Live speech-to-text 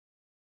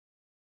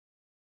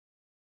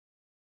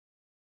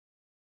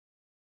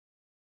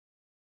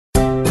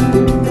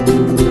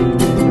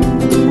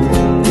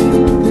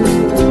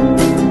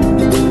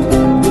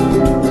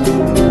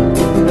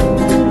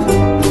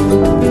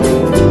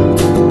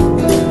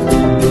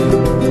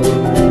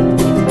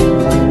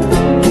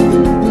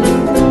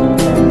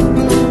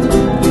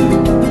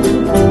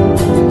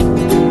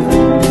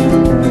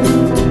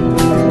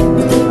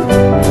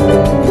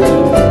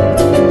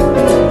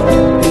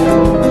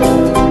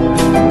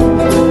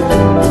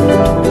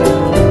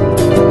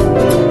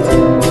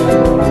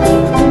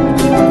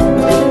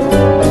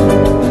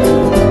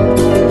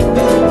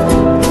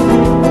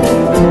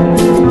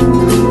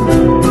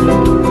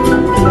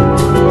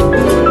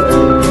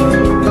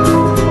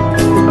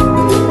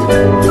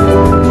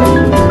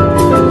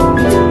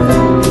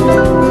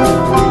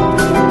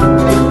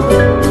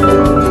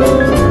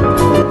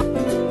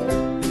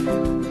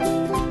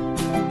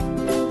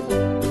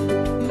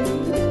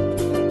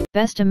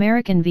Best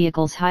American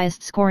Vehicles,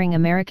 Highest Scoring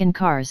American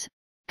Cars,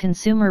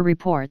 Consumer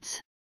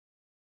Reports.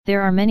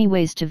 There are many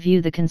ways to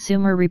view the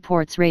Consumer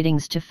Reports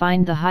ratings to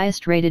find the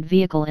highest rated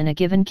vehicle in a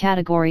given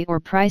category or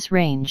price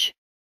range.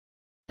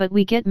 But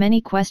we get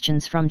many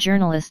questions from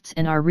journalists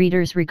and our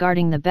readers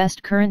regarding the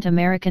best current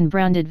American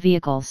branded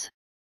vehicles.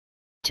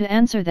 To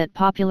answer that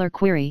popular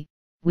query,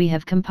 we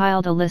have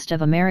compiled a list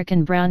of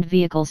American brand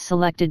vehicles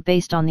selected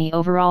based on the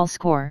overall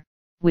score,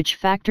 which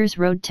factors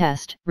road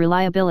test,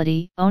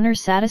 reliability, owner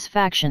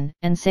satisfaction,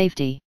 and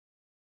safety.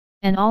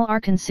 And all are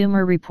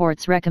Consumer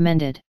Reports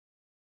recommended.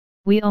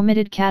 We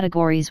omitted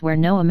categories where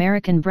no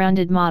American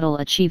branded model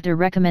achieved a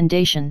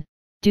recommendation,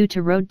 due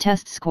to road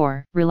test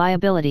score,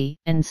 reliability,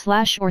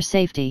 and/or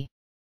safety.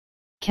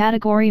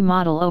 Category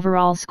Model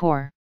Overall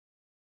Score.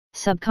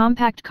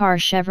 Subcompact car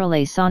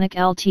Chevrolet Sonic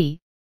LT,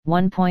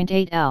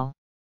 1.8L.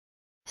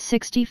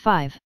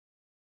 65.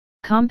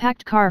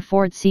 Compact car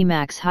Ford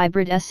C-Max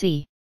Hybrid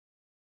SE.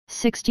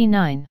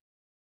 69.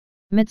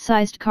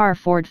 Midsized car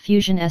Ford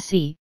Fusion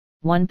SE,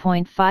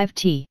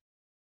 1.5T.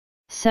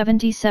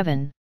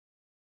 77.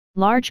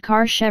 Large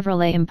car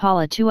Chevrolet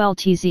Impala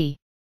 2LTZ.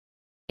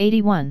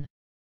 81.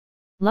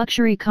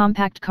 Luxury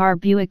compact car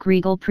Buick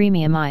Regal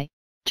Premium I,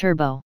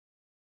 Turbo.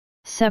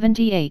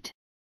 78.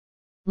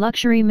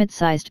 Luxury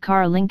mid-sized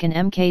car Lincoln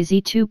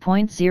MKZ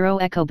 2.0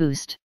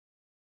 EcoBoost.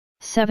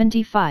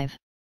 75.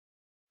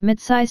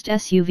 Mid-sized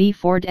SUV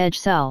Ford Edge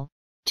Cell,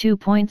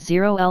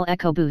 2.0L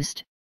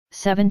EcoBoost,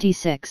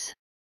 76.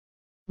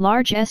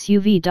 Large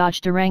SUV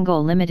Dodge Durango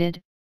Limited,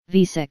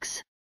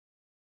 V6.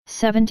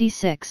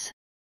 76.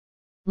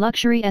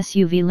 Luxury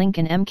SUV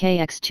Lincoln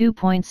MKX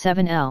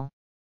 2.7L.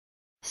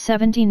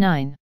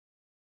 79.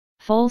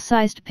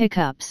 Full-sized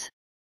pickups.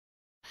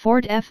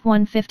 Ford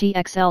F-150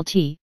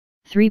 XLT,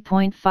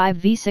 3.5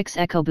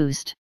 V6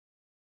 EcoBoost.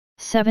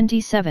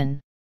 77.